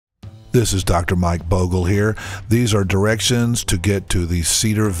This is Dr. Mike Bogle here. These are directions to get to the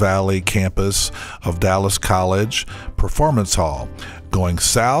Cedar Valley campus of Dallas College Performance Hall, going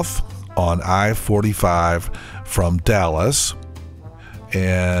south on I-45 from Dallas,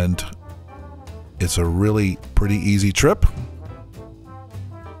 and it's a really pretty easy trip.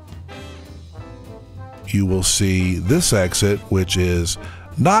 You will see this exit, which is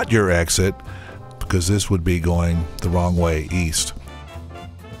not your exit, because this would be going the wrong way east.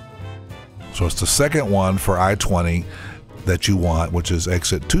 So it's the second one for I-20 that you want, which is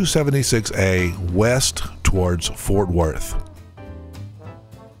exit 276A west towards Fort Worth.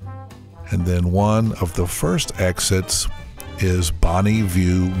 And then one of the first exits is Bonnie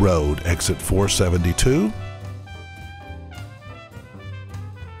View Road, exit 472.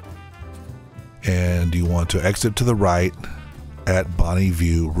 And you want to exit to the right at Bonnie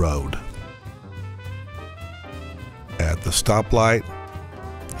View Road. At the stoplight,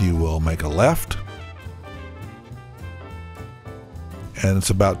 you will make a left, and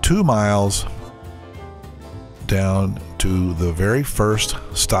it's about 2 miles down to the very first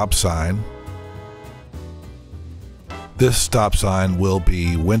stop sign. This stop sign will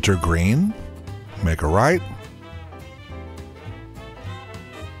be wintergreen. Make a right.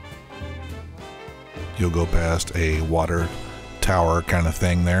 You'll go past a water tower kind of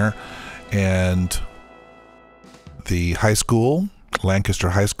thing there, and the high school, Lancaster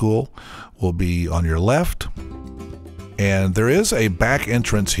High School, will be on your left. And there is a back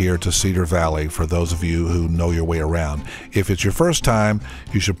entrance here to Cedar Valley for those of you who know your way around. If it's your first time,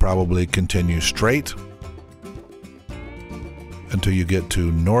 you should probably continue straight until you get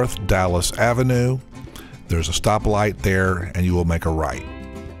to North Dallas Avenue. There's a stoplight there, and you will make a right.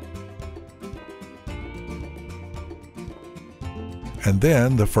 And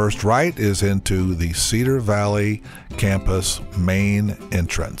then the first right is into the Cedar Valley campus main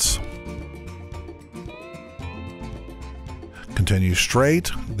entrance. Continue straight.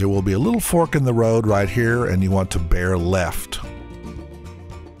 There will be a little fork in the road right here, and you want to bear left.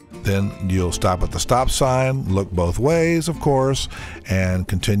 Then you'll stop at the stop sign, look both ways, of course, and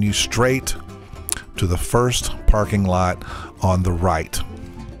continue straight to the first parking lot on the right.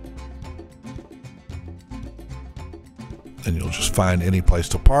 And you'll just find any place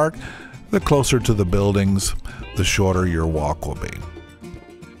to park. The closer to the buildings, the shorter your walk will be.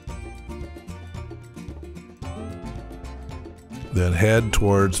 Then head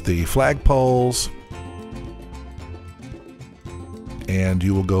towards the flagpoles, and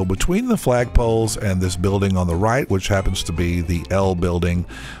you will go between the flagpoles and this building on the right, which happens to be the L building,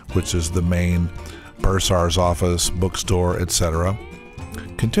 which is the main bursar's office, bookstore, etc.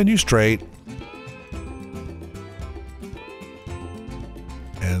 Continue straight.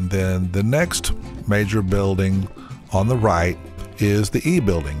 And then the next major building on the right is the E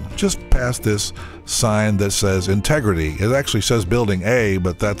building, just past this sign that says Integrity. It actually says Building A,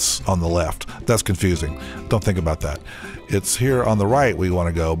 but that's on the left. That's confusing. Don't think about that. It's here on the right we want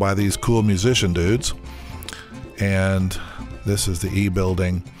to go, by these cool musician dudes. And this is the E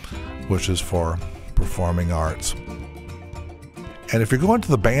building, which is for performing arts. And if you're going to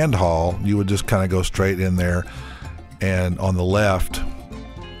the band hall, you would just kind of go straight in there, and on the left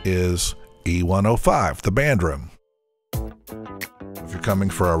is E105, the band room. If you're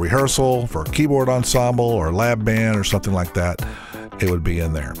coming for a rehearsal, for a keyboard ensemble or lab band or something like that, it would be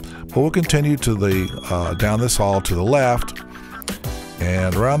in there. But we'll continue to the down this hall to the left,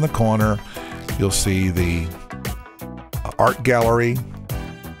 and around the corner you'll see the art gallery,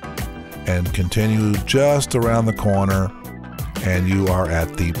 and continue just around the corner and you are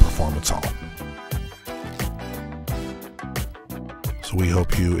at the performance hall. So we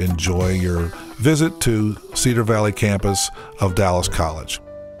hope you enjoy your visit to Cedar Valley campus of Dallas College.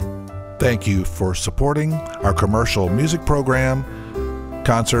 Thank you for supporting our commercial music program,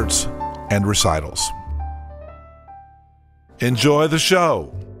 concerts, and recitals. Enjoy the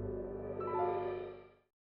show.